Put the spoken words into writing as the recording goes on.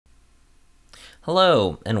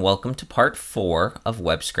Hello, and welcome to part 4 of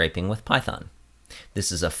web scraping with Python.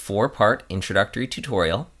 This is a 4-part introductory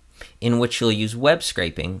tutorial in which you'll use web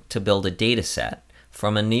scraping to build a data set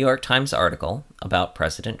from a New York Times article about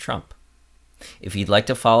President Trump. If you'd like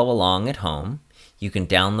to follow along at home, you can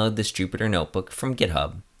download this Jupyter notebook from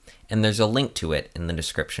GitHub, and there's a link to it in the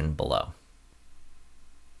description below.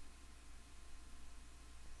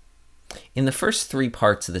 In the first 3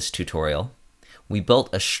 parts of this tutorial, we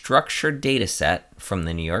built a structured data set from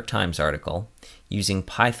the New York Times article using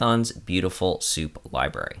Python's beautiful soup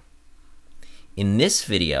library. In this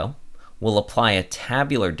video, we'll apply a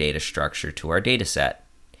tabular data structure to our data set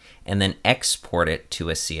and then export it to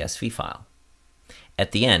a CSV file.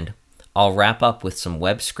 At the end, I'll wrap up with some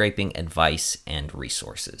web scraping advice and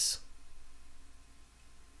resources.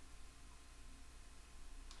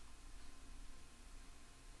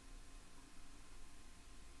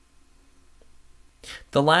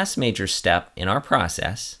 The last major step in our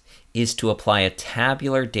process is to apply a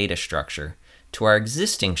tabular data structure to our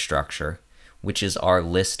existing structure, which is our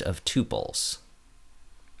list of tuples,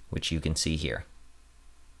 which you can see here.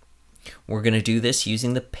 We're going to do this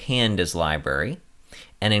using the pandas library,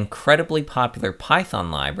 an incredibly popular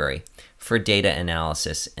Python library for data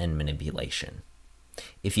analysis and manipulation.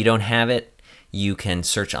 If you don't have it, you can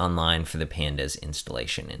search online for the pandas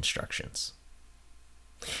installation instructions.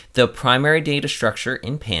 The primary data structure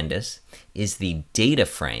in pandas is the data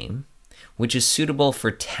frame, which is suitable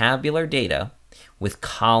for tabular data with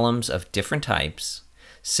columns of different types,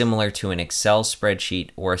 similar to an Excel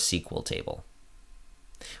spreadsheet or a SQL table.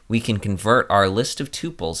 We can convert our list of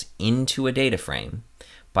tuples into a data frame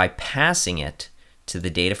by passing it to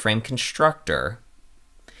the data frame constructor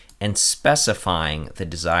and specifying the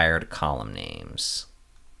desired column names.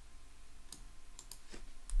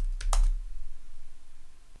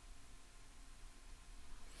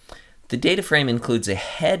 The data frame includes a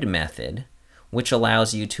head method, which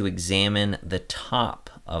allows you to examine the top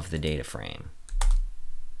of the data frame.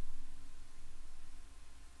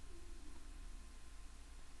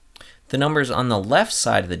 The numbers on the left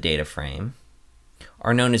side of the data frame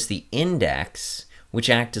are known as the index, which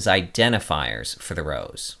act as identifiers for the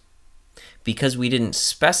rows. Because we didn't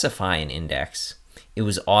specify an index, it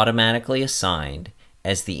was automatically assigned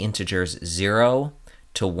as the integers 0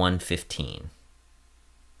 to 115.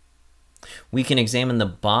 We can examine the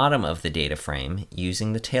bottom of the data frame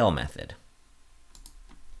using the tail method.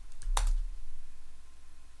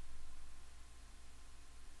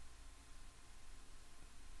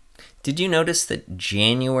 Did you notice that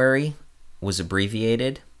January was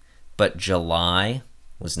abbreviated, but July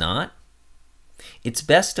was not? It's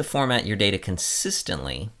best to format your data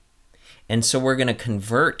consistently, and so we're going to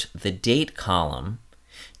convert the date column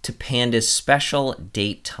to Pandas' special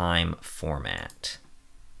date-time format.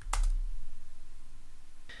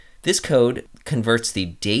 This code converts the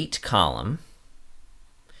date column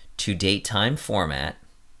to date-time format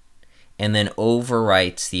and then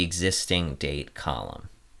overwrites the existing date column.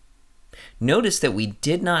 Notice that we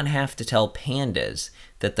did not have to tell pandas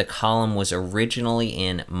that the column was originally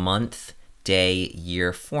in month, day,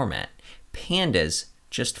 year format. Pandas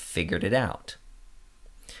just figured it out.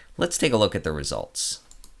 Let's take a look at the results.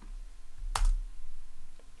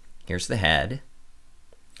 Here's the head.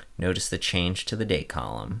 Notice the change to the date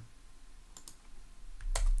column.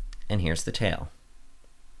 And here's the tail.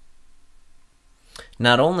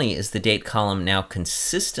 Not only is the date column now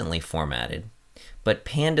consistently formatted, but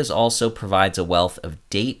Pandas also provides a wealth of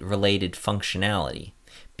date-related functionality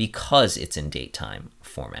because it's in date-time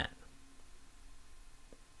format.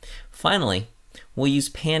 Finally, we'll use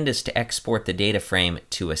Pandas to export the data frame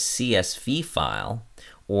to a CSV file,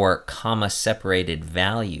 or comma-separated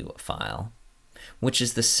value file, which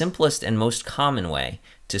is the simplest and most common way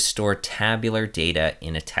to store tabular data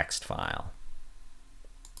in a text file.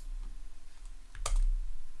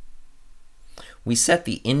 We set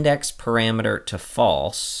the index parameter to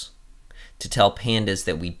false to tell pandas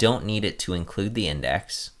that we don't need it to include the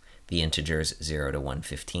index, the integers 0 to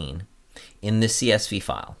 115, in the CSV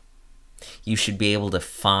file. You should be able to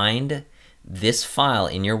find this file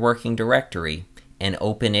in your working directory and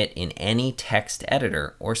open it in any text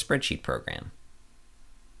editor or spreadsheet program.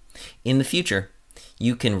 In the future,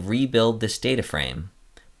 you can rebuild this data frame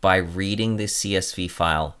by reading the CSV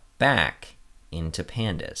file back into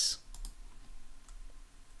pandas.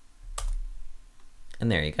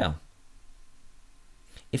 And there you go.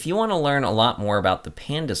 If you want to learn a lot more about the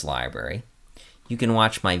pandas library, you can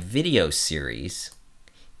watch my video series,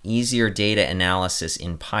 Easier Data Analysis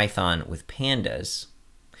in Python with Pandas,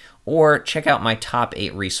 or check out my top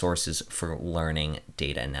 8 resources for learning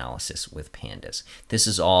data analysis with pandas. This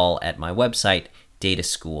is all at my website,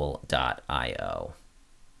 dataschool.io.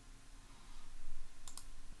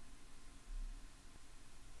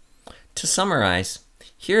 To summarize,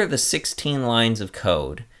 here are the 16 lines of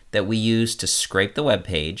code that we use to scrape the web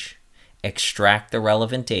page, extract the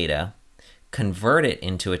relevant data, convert it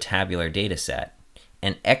into a tabular data set,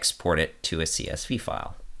 and export it to a CSV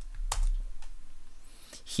file.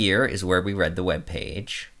 Here is where we read the web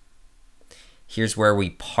page. Here's where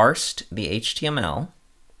we parsed the HTML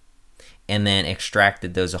and then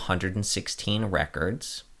extracted those 116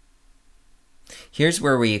 records. Here's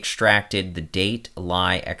where we extracted the date,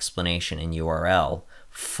 lie, explanation, and URL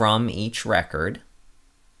from each record.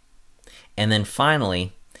 And then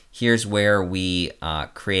finally, here's where we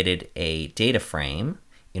created a data frame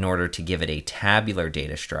in order to give it a tabular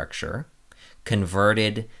data structure,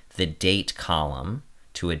 converted the date column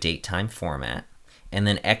to a date-time format, and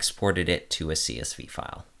then exported it to a CSV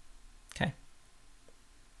file. Okay.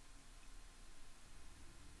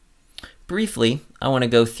 Briefly, I want to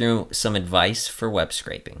go through some advice for web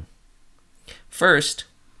scraping. First,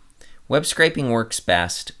 web scraping works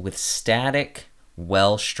best with static,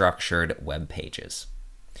 well-structured web pages.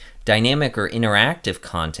 Dynamic or interactive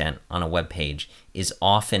content on a web page is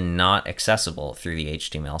often not accessible through the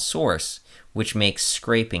HTML source, which makes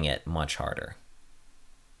scraping it much harder.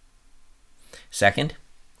 Second,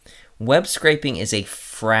 web scraping is a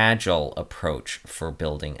fragile approach for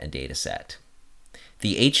building a data set.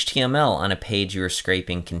 The HTML on a page you are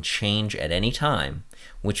scraping can change at any time,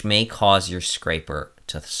 which may cause your scraper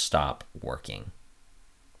to stop working.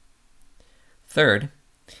 Third,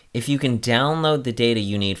 if you can download the data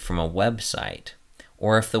you need from a website,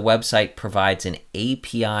 or if the website provides an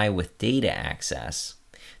API with data access,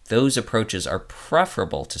 those approaches are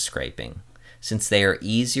preferable to scraping, since they are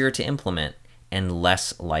easier to implement and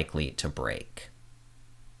less likely to break.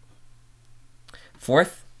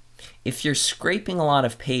 Fourth, if you're scraping a lot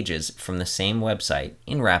of pages from the same website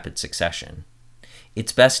in rapid succession,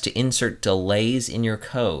 it's best to insert delays in your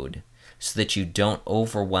code so that you don't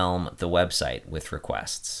overwhelm the website with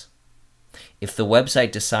requests. If the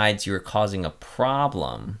website decides you're causing a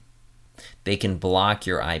problem, they can block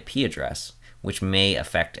your IP address, which may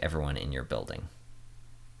affect everyone in your building.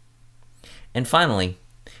 And finally,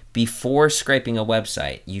 before scraping a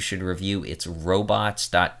website, you should review its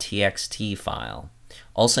robots.txt file,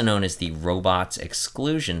 also known as the robots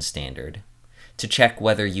exclusion standard, to check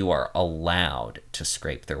whether you are allowed to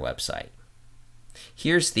scrape their website.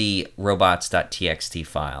 Here's the robots.txt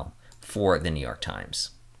file for the New York Times.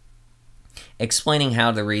 Explaining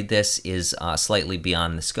how to read this is slightly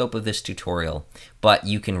beyond the scope of this tutorial, but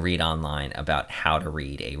you can read online about how to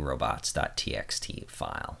read a robots.txt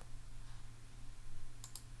file.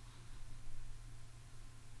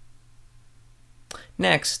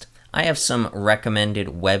 Next, I have some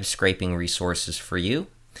recommended web scraping resources for you.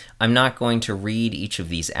 I'm not going to read each of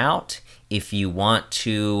these out. If you want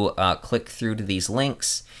to click through to these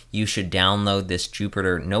links, you should download this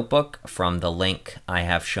Jupyter notebook from the link I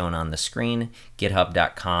have shown on the screen,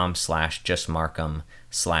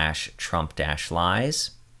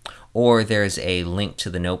 github.com/justmarkham/Trump-lies, or there's a link to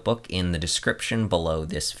the notebook in the description below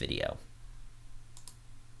this video.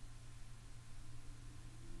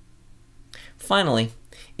 Finally,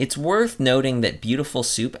 it's worth noting that Beautiful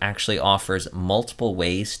Soup actually offers multiple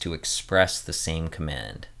ways to express the same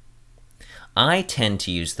command. I tend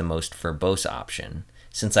to use the most verbose option,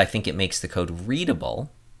 since I think it makes the code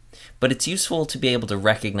readable, but it's useful to be able to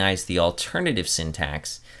recognize the alternative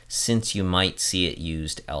syntax since you might see it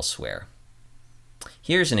used elsewhere.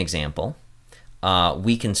 Here's an example.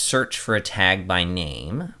 We can search for a tag by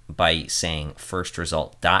name by saying first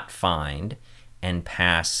result .find and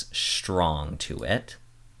pass strong to it.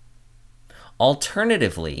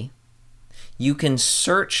 Alternatively, you can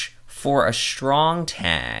search for a strong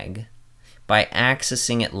tag by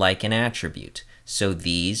accessing it like an attribute. So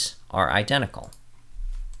these are identical.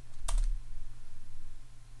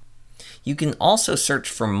 You can also search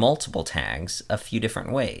for multiple tags a few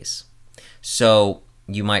different ways. So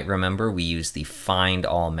you might remember we used the find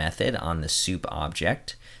all method on the soup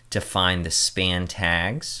object to find the span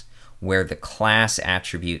tags where the class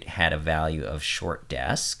attribute had a value of short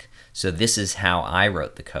desk. So this is how I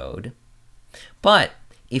wrote the code. But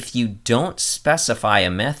if you don't specify a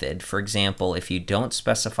method, for example, if you don't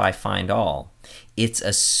specify find all, it's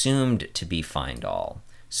assumed to be find all.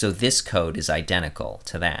 So this code is identical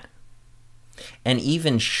to that. And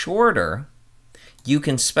even shorter, you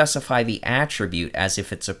can specify the attribute as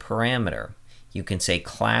if it's a parameter. You can say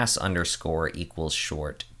class underscore equals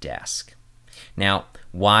short desk. Now,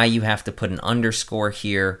 why you have to put an underscore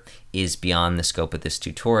here is beyond the scope of this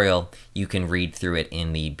tutorial. You can read through it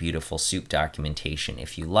in the beautiful soup documentation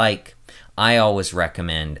if you like. I always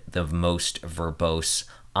recommend the most verbose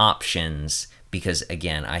options because,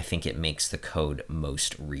 again, I think it makes the code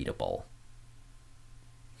most readable.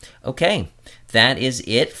 Okay, that is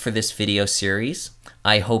it for this video series.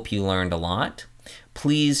 I hope you learned a lot.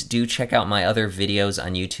 Please do check out my other videos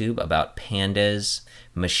on YouTube about pandas,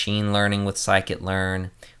 machine learning with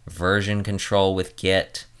scikit-learn, version control with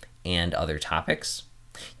Git, and other topics.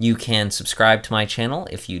 You can subscribe to my channel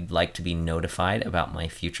if you'd like to be notified about my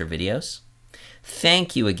future videos.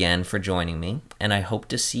 Thank you again for joining me, and I hope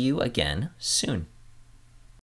to see you again soon.